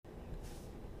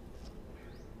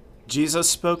Jesus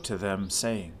spoke to them,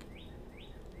 saying,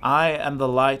 I am the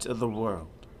light of the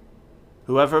world.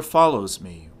 Whoever follows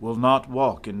me will not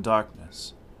walk in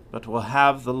darkness, but will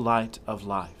have the light of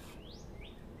life.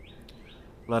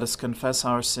 Let us confess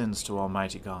our sins to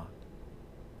Almighty God.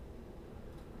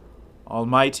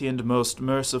 Almighty and most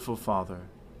merciful Father,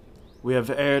 we have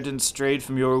erred and strayed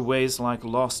from your ways like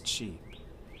lost sheep.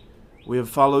 We have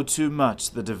followed too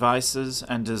much the devices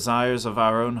and desires of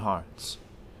our own hearts.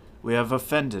 We have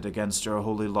offended against your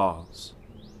holy laws.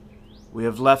 We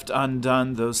have left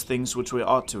undone those things which we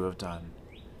ought to have done,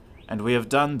 and we have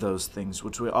done those things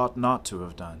which we ought not to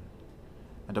have done.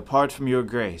 And apart from your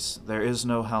grace, there is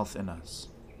no health in us.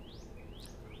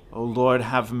 O Lord,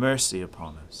 have mercy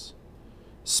upon us.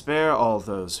 Spare all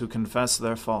those who confess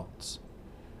their faults.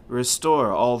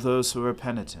 Restore all those who are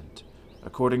penitent,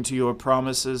 according to your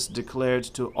promises declared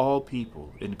to all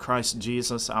people in Christ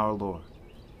Jesus our Lord.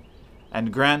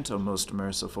 And grant, O most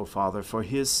merciful Father, for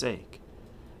his sake,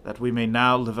 that we may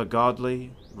now live a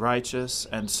godly, righteous,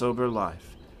 and sober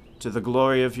life, to the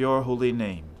glory of your holy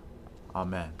name.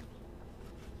 Amen.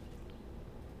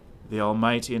 The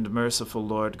Almighty and merciful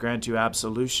Lord grant you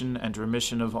absolution and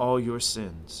remission of all your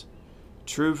sins,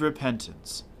 true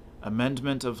repentance,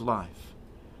 amendment of life,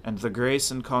 and the grace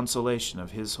and consolation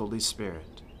of his Holy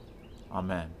Spirit.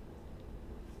 Amen.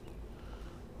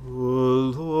 O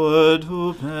Lord,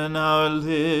 open our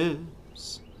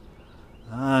lips,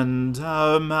 and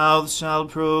our mouth shall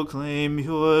proclaim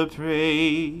your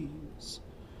praise.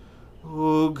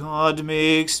 O God,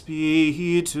 make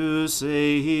speed to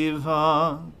save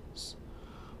us.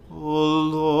 O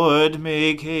Lord,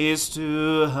 make haste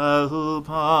to help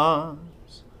us.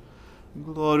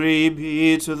 Glory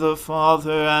be to the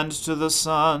Father, and to the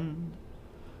Son,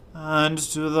 and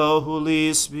to the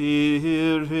Holy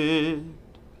Spirit,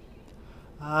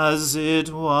 as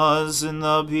it was in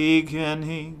the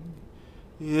beginning,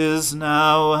 is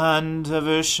now, and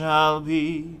ever shall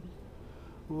be,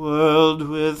 world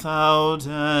without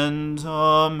end.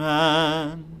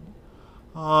 Amen.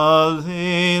 Alleluia.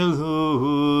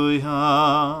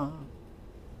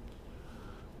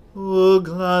 O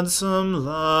gladsome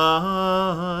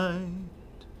light,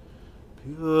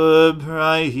 pure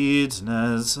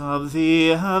brightness of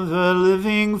the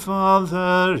ever-living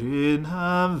Father in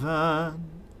heaven,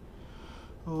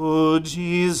 O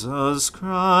Jesus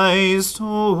Christ,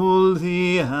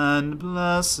 holy and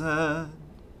blessed,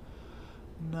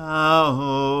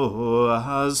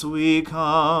 now as we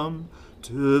come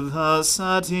to the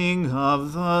setting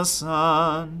of the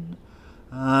sun,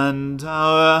 and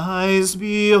our eyes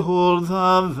behold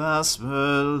the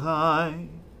vesper light,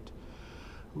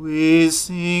 we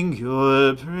sing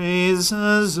your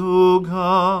praises, O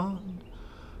God,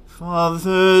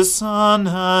 Father, Son,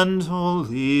 and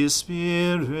Holy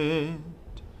Spirit.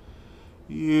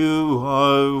 You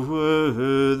are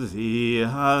worthy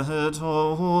at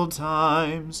all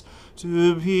times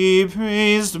to be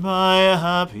praised by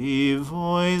happy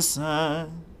voices,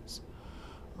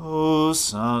 O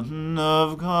Son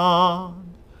of God,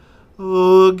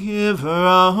 O Giver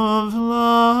of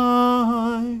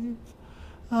life,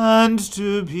 and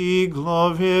to be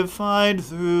glorified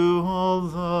through all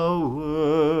the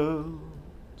world.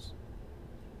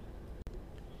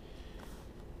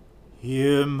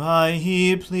 Hear my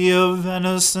plea of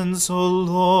innocence, O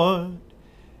Lord.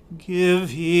 Give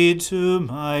heed to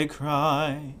my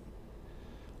cry.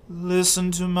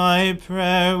 Listen to my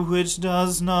prayer, which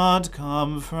does not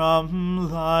come from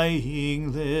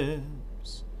lying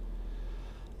lips.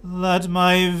 Let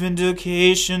my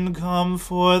vindication come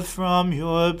forth from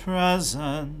your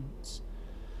presence.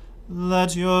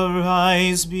 Let your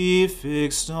eyes be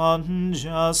fixed on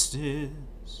justice.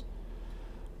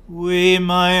 Weigh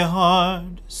my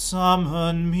heart,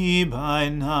 summon me by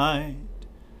night.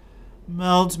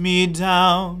 Melt me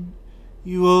down,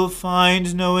 you will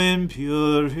find no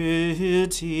impurity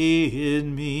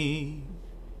in me.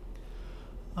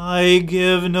 I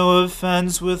give no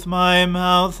offense with my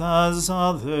mouth as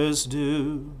others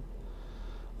do.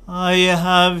 I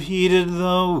have heeded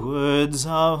the words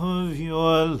of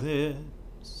your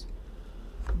lips.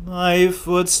 My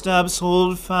footsteps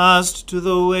hold fast to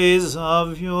the ways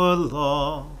of your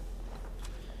law.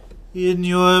 In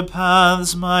your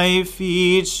paths my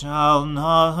feet shall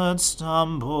not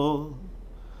stumble.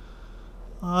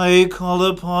 I call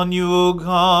upon you, O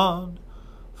God,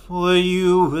 for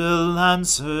you will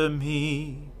answer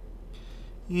me.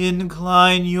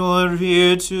 Incline your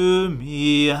ear to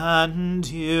me and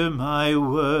hear my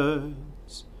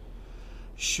words.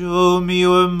 Show me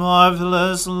your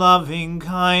marvelous loving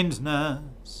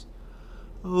kindness,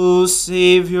 O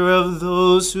Savior of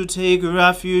those who take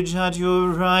refuge at your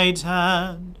right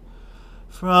hand,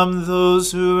 from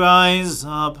those who rise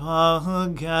up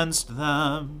against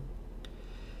them.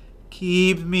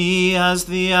 Keep me as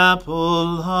the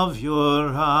apple of your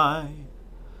eye.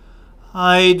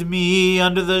 Hide me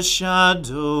under the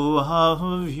shadow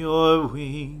of your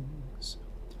wings.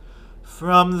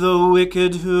 From the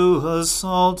wicked who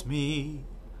assault me,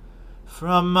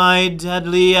 from my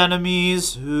deadly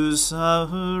enemies who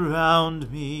surround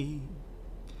me.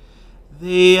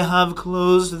 They have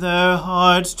closed their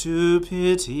heart to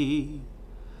pity,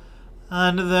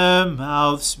 and their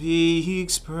mouth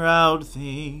speaks proud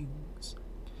things.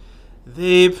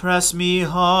 They press me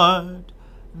hard,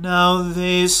 now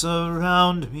they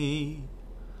surround me,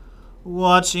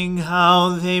 watching how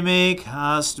they may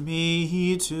cast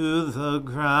me to the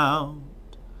ground.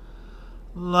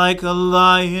 Like a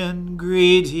lion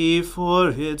greedy for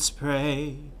its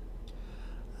prey,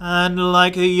 and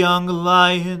like a young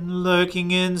lion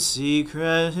lurking in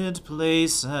secret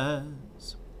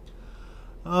places.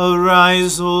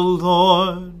 Arise, O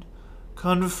Lord,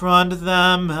 confront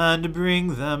them and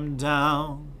bring them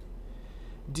down.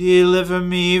 Deliver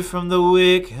me from the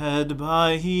wicked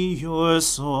by your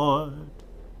sword.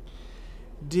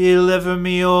 Deliver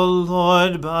me, O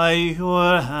Lord, by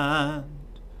your hand,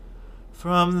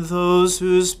 from those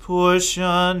whose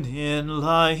portion in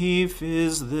life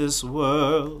is this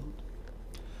world,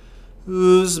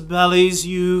 whose bellies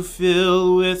you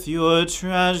fill with your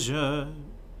treasure,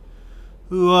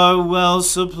 who are well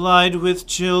supplied with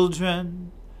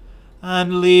children,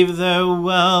 and leave their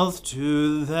wealth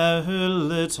to their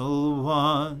little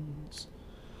ones.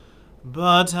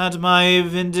 But at my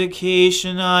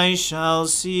vindication I shall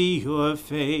see your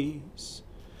face.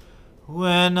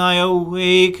 When I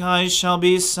awake, I shall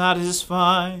be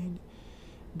satisfied,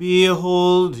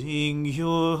 beholding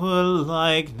your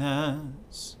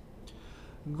likeness.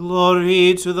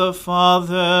 Glory to the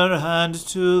Father, and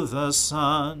to the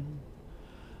Son,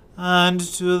 and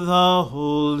to the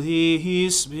Holy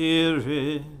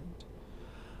Spirit,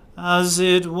 as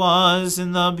it was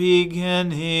in the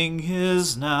beginning,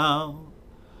 is now,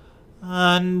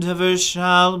 and ever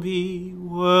shall be,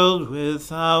 world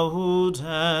without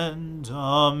end.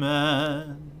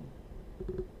 Amen.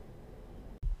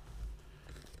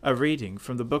 A reading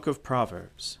from the book of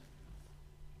Proverbs.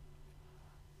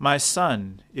 My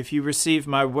son, if you receive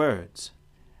my words,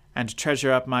 and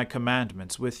treasure up my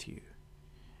commandments with you,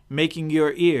 making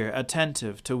your ear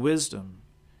attentive to wisdom,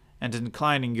 and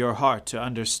inclining your heart to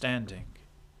understanding.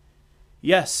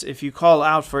 Yes, if you call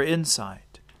out for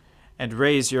insight, and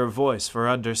raise your voice for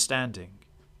understanding,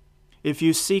 if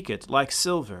you seek it like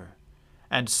silver,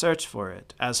 and search for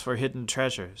it as for hidden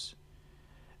treasures,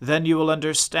 then you will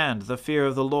understand the fear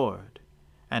of the Lord,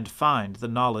 and find the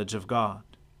knowledge of God.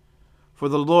 For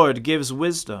the Lord gives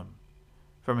wisdom,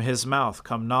 from his mouth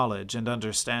come knowledge and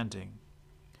understanding.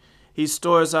 He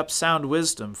stores up sound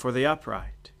wisdom for the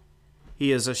upright.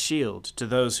 He is a shield to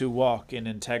those who walk in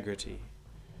integrity,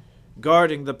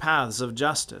 guarding the paths of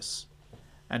justice,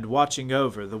 and watching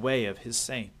over the way of his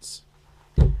saints.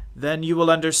 Then you will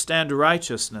understand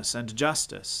righteousness and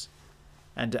justice,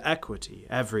 and equity,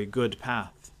 every good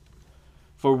path.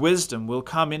 For wisdom will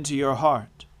come into your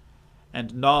heart,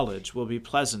 and knowledge will be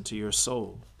pleasant to your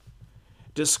soul.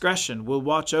 Discretion will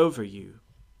watch over you,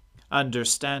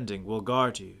 understanding will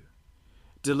guard you,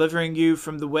 delivering you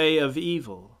from the way of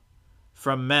evil,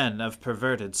 from men of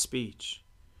perverted speech,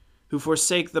 who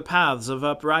forsake the paths of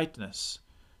uprightness,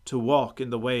 to walk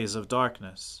in the ways of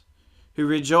darkness, who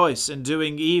rejoice in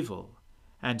doing evil,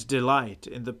 and delight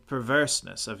in the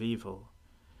perverseness of evil,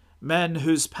 men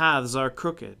whose paths are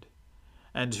crooked,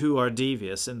 and who are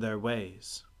devious in their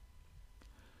ways.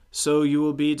 So you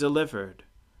will be delivered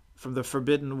from the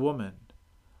forbidden woman,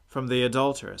 from the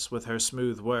adulteress with her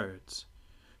smooth words,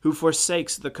 who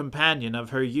forsakes the companion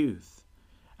of her youth,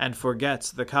 and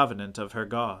forgets the covenant of her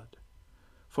God.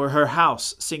 For her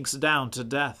house sinks down to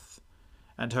death,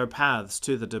 and her paths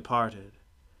to the departed.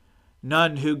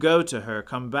 None who go to her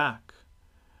come back,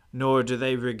 nor do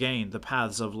they regain the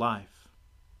paths of life.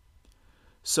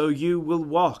 So you will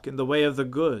walk in the way of the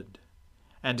good,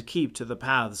 and keep to the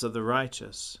paths of the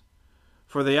righteous.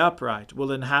 For the upright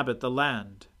will inhabit the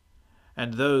land,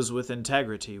 and those with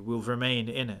integrity will remain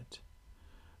in it.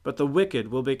 But the wicked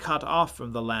will be cut off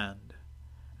from the land,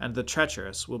 and the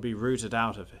treacherous will be rooted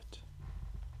out of it.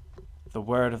 The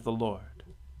word of the Lord.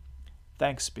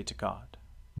 Thanks be to God.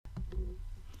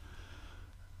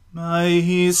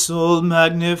 My soul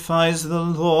magnifies the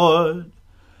Lord.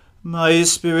 My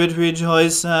spirit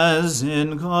rejoices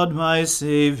in God my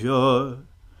Saviour.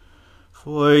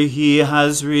 For he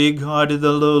has regarded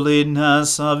the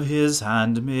lowliness of his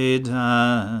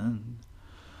handmaiden.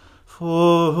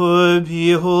 For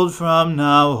behold, from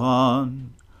now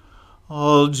on,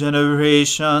 all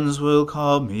generations will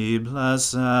call me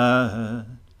blessed.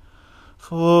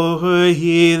 For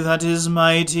he that is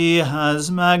mighty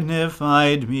has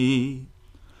magnified me,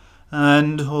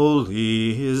 and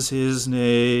holy is his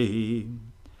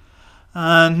name.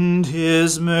 And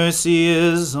his mercy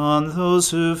is on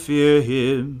those who fear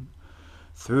him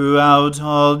throughout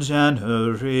all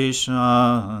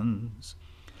generations.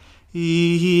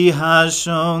 He has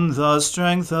shown the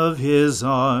strength of his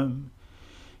arm.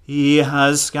 He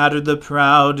has scattered the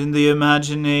proud in the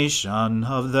imagination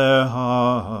of their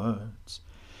hearts.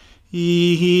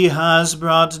 He has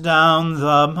brought down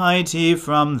the mighty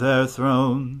from their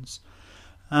thrones,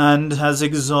 and has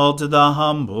exalted the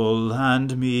humble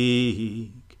and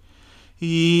meek.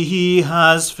 He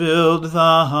has filled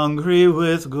the hungry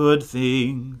with good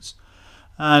things,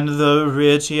 and the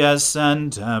rich he has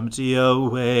sent empty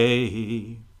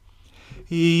away.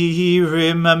 He,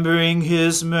 remembering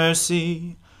his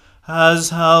mercy, has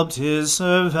helped his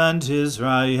servant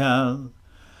Israel,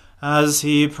 as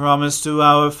he promised to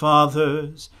our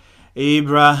fathers,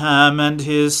 Abraham and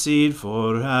his seed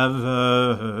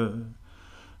forever.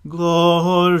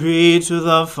 Glory to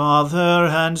the Father,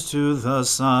 and to the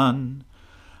Son,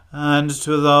 and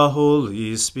to the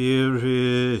Holy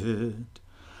Spirit,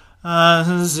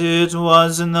 as it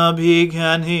was in the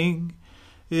beginning,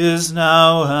 is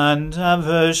now, and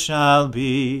ever shall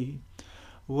be,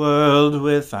 world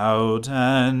without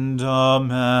end.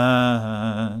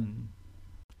 Amen.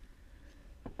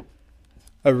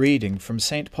 A reading from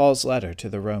St. Paul's letter to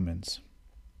the Romans.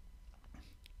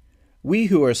 We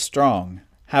who are strong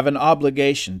have an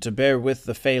obligation to bear with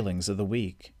the failings of the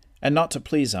weak, and not to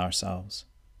please ourselves.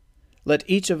 Let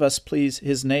each of us please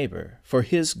his neighbor for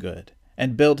his good,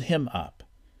 and build him up.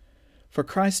 For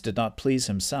Christ did not please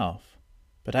himself,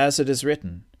 but as it is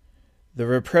written, the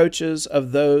reproaches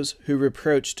of those who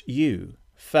reproached you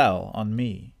fell on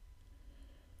me.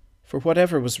 For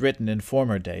whatever was written in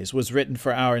former days was written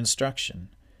for our instruction,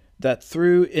 that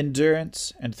through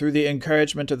endurance and through the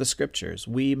encouragement of the Scriptures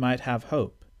we might have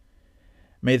hope.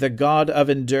 May the God of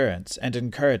endurance and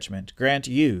encouragement grant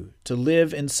you to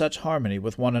live in such harmony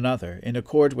with one another in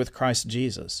accord with Christ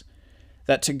Jesus,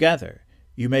 that together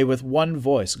you may with one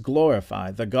voice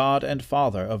glorify the God and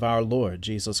Father of our Lord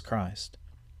Jesus Christ.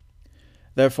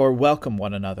 Therefore welcome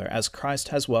one another as Christ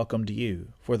has welcomed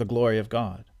you for the glory of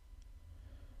God.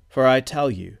 For I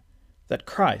tell you that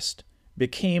Christ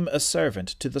became a servant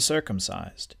to the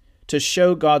circumcised, to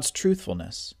show God's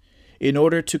truthfulness, in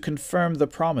order to confirm the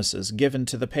promises given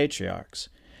to the patriarchs,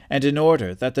 and in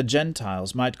order that the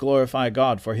Gentiles might glorify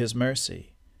God for his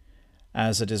mercy.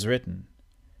 As it is written,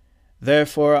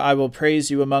 Therefore I will praise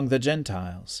you among the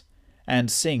Gentiles, and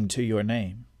sing to your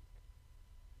name.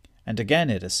 And again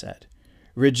it is said,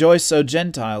 Rejoice, O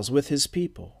Gentiles, with his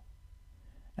people.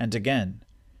 And again,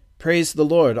 Praise the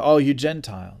Lord, all you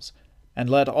Gentiles, and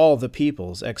let all the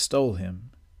peoples extol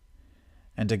him.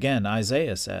 And again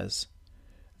Isaiah says,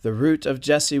 The root of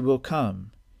Jesse will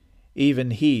come,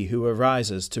 even he who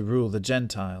arises to rule the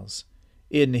Gentiles.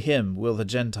 In him will the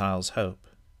Gentiles hope.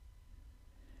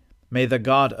 May the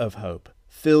God of hope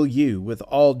fill you with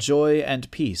all joy and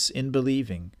peace in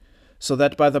believing, so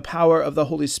that by the power of the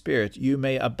Holy Spirit you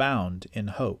may abound in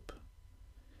hope.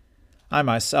 I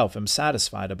myself am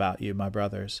satisfied about you, my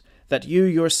brothers, that you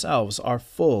yourselves are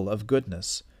full of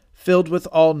goodness, filled with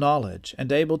all knowledge,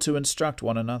 and able to instruct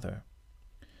one another.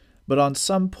 But on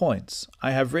some points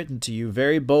I have written to you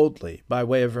very boldly by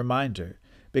way of reminder,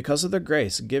 because of the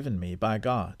grace given me by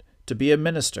God, to be a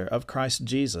minister of Christ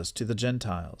Jesus to the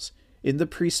Gentiles, in the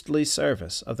priestly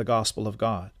service of the gospel of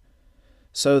God,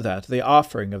 so that the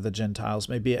offering of the Gentiles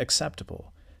may be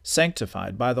acceptable,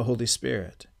 sanctified by the Holy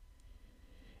Spirit.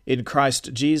 In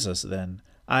Christ Jesus, then,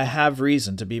 I have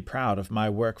reason to be proud of my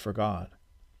work for God.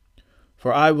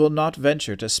 For I will not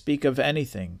venture to speak of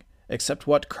anything except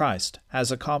what Christ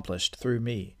has accomplished through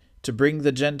me, to bring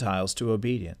the Gentiles to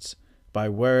obedience, by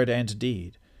word and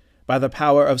deed, by the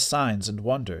power of signs and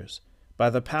wonders, by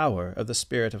the power of the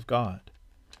Spirit of God.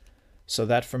 So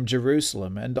that from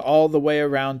Jerusalem and all the way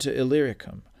around to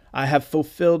Illyricum I have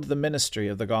fulfilled the ministry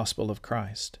of the gospel of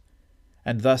Christ.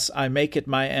 And thus I make it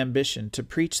my ambition to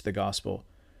preach the gospel,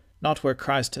 not where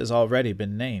Christ has already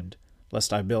been named,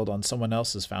 lest I build on someone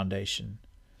else's foundation.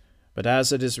 But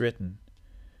as it is written,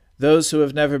 Those who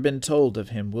have never been told of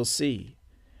him will see,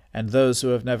 and those who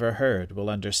have never heard will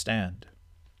understand.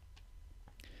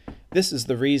 This is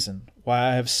the reason why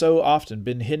I have so often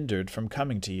been hindered from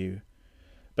coming to you.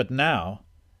 But now,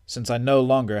 since I no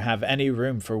longer have any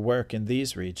room for work in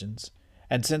these regions,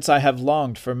 and since I have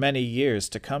longed for many years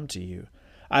to come to you,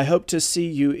 I hope to see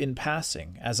you in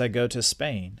passing as I go to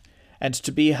Spain, and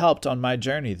to be helped on my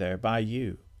journey there by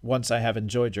you, once I have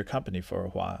enjoyed your company for a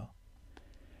while.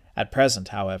 At present,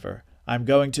 however, I am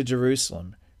going to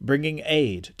Jerusalem, bringing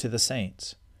aid to the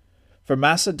saints. For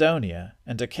Macedonia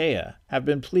and Achaia have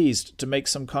been pleased to make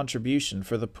some contribution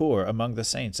for the poor among the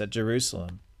saints at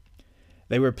Jerusalem.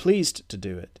 They were pleased to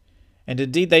do it, and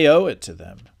indeed they owe it to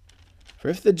them. For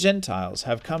if the Gentiles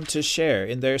have come to share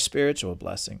in their spiritual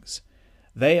blessings,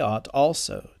 they ought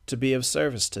also to be of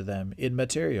service to them in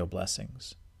material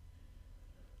blessings.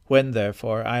 When,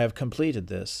 therefore, I have completed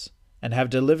this, and have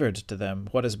delivered to them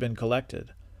what has been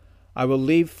collected, I will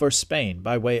leave for Spain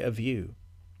by way of you.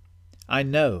 I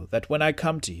know that when I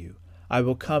come to you, I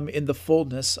will come in the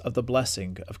fullness of the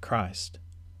blessing of Christ.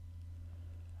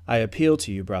 I appeal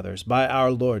to you, brothers, by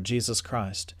our Lord Jesus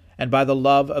Christ, and by the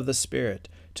love of the Spirit,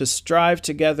 to strive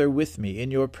together with me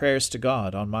in your prayers to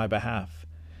God on my behalf,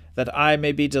 that I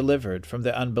may be delivered from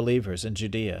the unbelievers in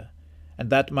Judea, and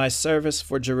that my service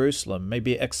for Jerusalem may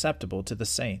be acceptable to the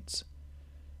saints,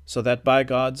 so that by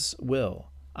God's will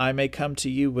I may come to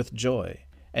you with joy,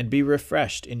 and be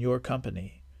refreshed in your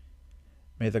company.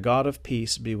 May the God of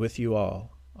peace be with you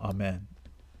all. Amen.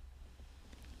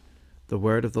 The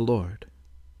word of the Lord.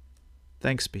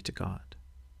 Thanks be to God.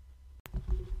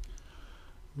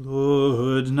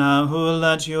 Lord, now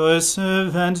let your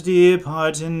servant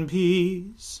depart in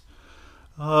peace,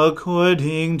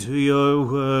 according to your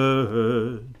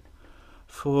word.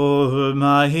 For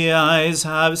my eyes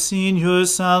have seen your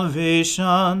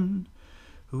salvation,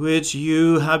 which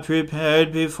you have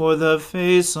prepared before the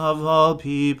face of all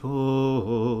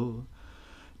people,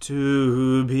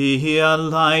 to be a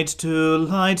light to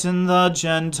lighten the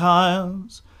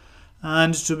Gentiles,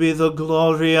 and to be the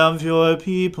glory of your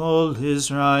people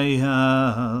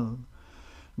Israel.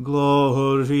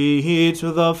 Glory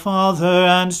to the Father,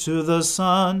 and to the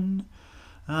Son,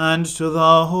 and to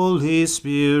the Holy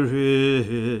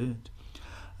Spirit,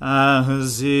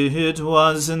 as it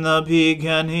was in the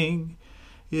beginning,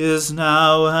 is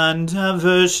now, and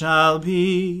ever shall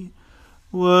be,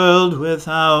 world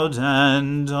without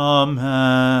end.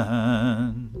 Amen.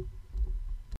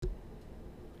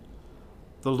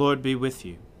 The Lord be with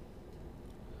you.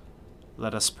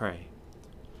 Let us pray.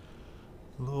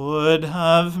 Lord,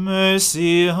 have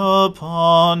mercy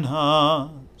upon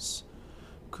us.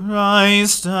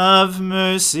 Christ, have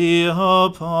mercy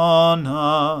upon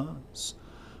us.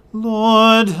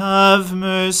 Lord, have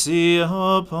mercy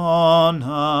upon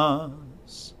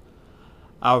us.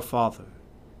 Our Father,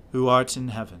 who art in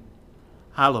heaven,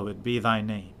 hallowed be thy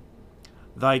name.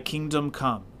 Thy kingdom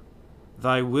come,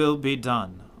 thy will be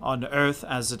done, on earth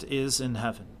as it is in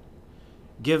heaven.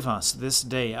 Give us this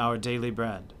day our daily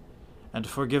bread, and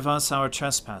forgive us our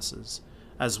trespasses,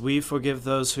 as we forgive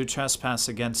those who trespass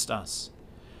against us.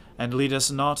 And lead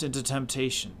us not into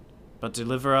temptation, but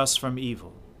deliver us from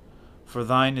evil. For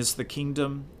thine is the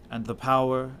kingdom, and the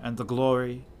power, and the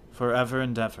glory, forever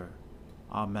and ever.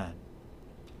 Amen.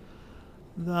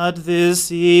 That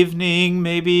this evening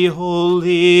may be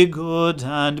holy, good,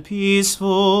 and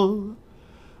peaceful,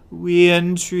 we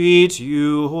entreat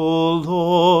you, O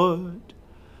Lord,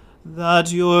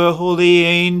 that your holy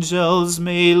angels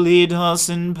may lead us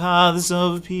in paths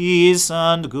of peace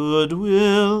and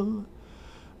goodwill.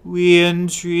 We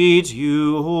entreat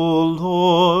you, O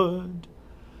Lord,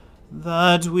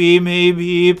 that we may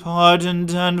be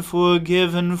pardoned and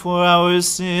forgiven for our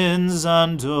sins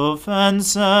and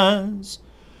offenses.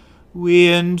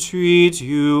 We entreat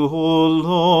you, O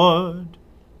Lord,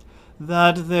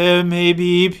 that there may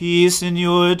be peace in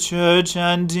your church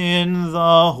and in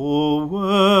the whole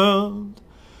world.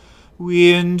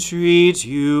 We entreat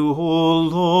you, O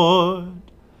Lord,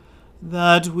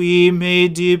 that we may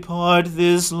depart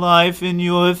this life in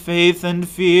your faith and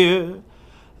fear,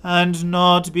 and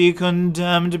not be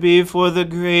condemned before the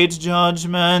great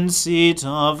judgment seat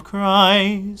of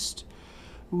Christ.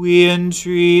 We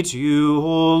entreat you,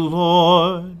 O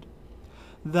Lord,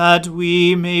 that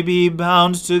we may be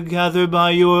bound together by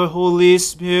your Holy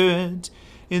Spirit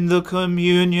in the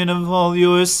communion of all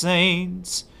your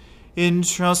saints,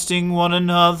 entrusting one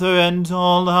another and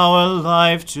all our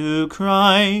life to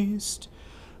Christ.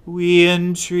 We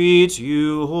entreat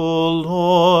you, O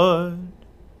Lord.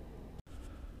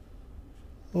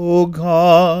 O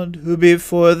God, who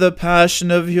before the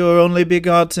passion of your only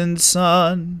begotten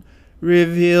Son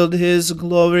revealed his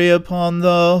glory upon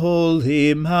the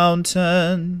holy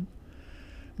mountain,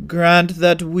 grant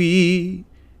that we,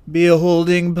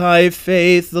 beholding by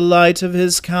faith the light of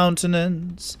his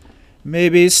countenance, may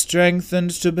be strengthened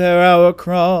to bear our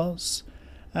cross,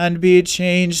 and be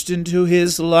changed into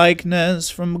his likeness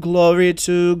from glory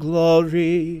to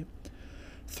glory.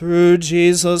 Through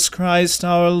Jesus Christ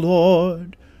our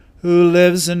Lord, who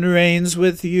lives and reigns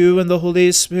with you in the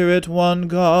Holy Spirit, one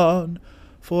God,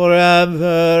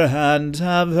 forever and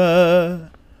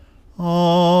ever.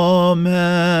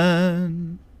 Amen.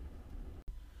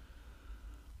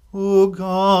 O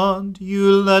God,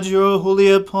 you led your holy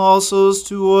apostles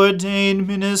to ordain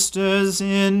ministers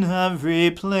in every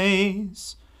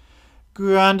place.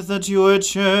 Grant that your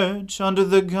church, under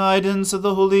the guidance of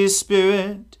the Holy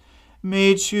Spirit,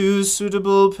 may choose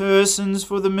suitable persons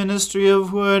for the ministry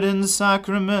of word and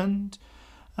sacrament,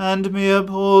 and may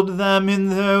uphold them in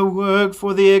their work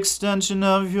for the extension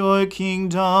of your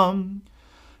kingdom.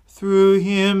 Through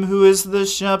him who is the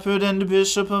shepherd and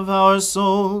bishop of our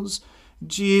souls,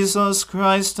 Jesus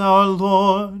Christ our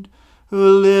Lord,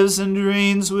 who lives and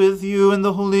reigns with you in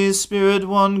the Holy Spirit,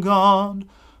 one God,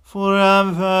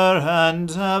 forever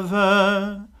and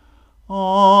ever.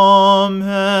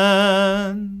 Amen.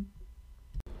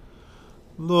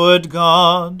 Lord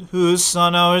God, whose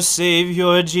Son, our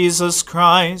Saviour, Jesus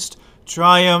Christ,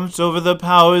 triumphed over the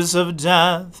powers of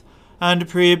death, and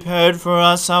prepared for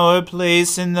us our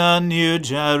place in the New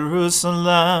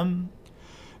Jerusalem,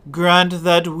 grant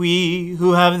that we,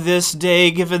 who have this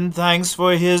day given thanks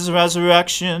for his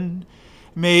resurrection,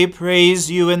 may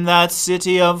praise you in that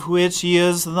city of which he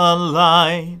is the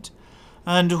light,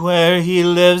 and where he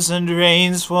lives and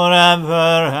reigns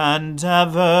forever and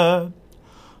ever.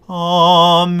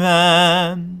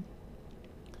 Amen.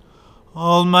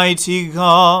 Almighty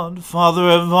God, Father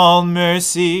of all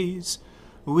mercies,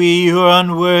 we, your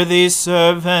unworthy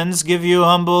servants, give you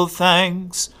humble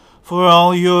thanks for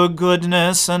all your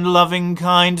goodness and loving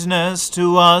kindness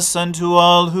to us and to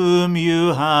all whom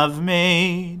you have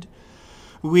made.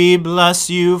 We bless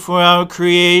you for our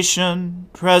creation,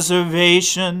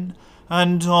 preservation,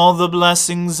 and all the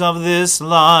blessings of this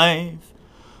life,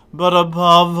 but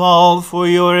above all for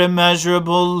your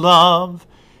immeasurable love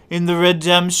in the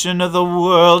redemption of the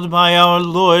world by our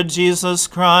Lord Jesus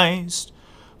Christ,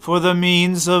 for the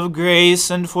means of grace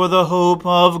and for the hope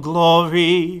of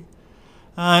glory.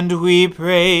 And we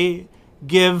pray,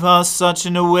 give us such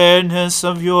an awareness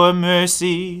of your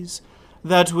mercies,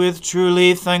 that with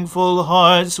truly thankful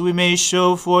hearts we may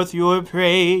show forth your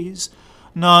praise,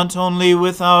 not only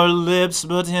with our lips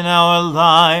but in our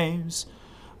lives,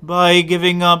 by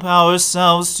giving up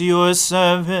ourselves to your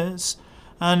service,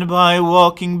 and by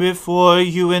walking before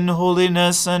you in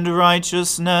holiness and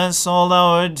righteousness all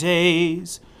our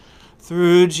days.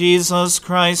 Through Jesus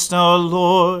Christ our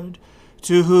Lord,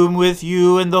 to whom with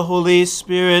you and the Holy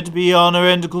Spirit be honor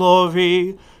and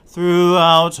glory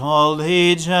throughout all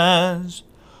ages.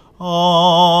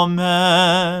 Amen.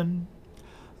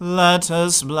 Let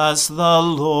us bless the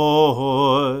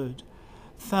Lord.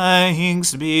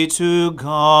 Thanks be to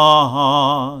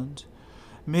God.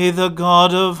 May the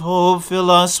God of hope fill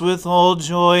us with all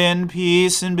joy and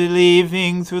peace in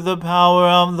believing through the power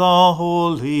of the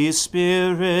Holy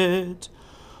Spirit.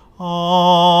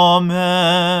 Amen.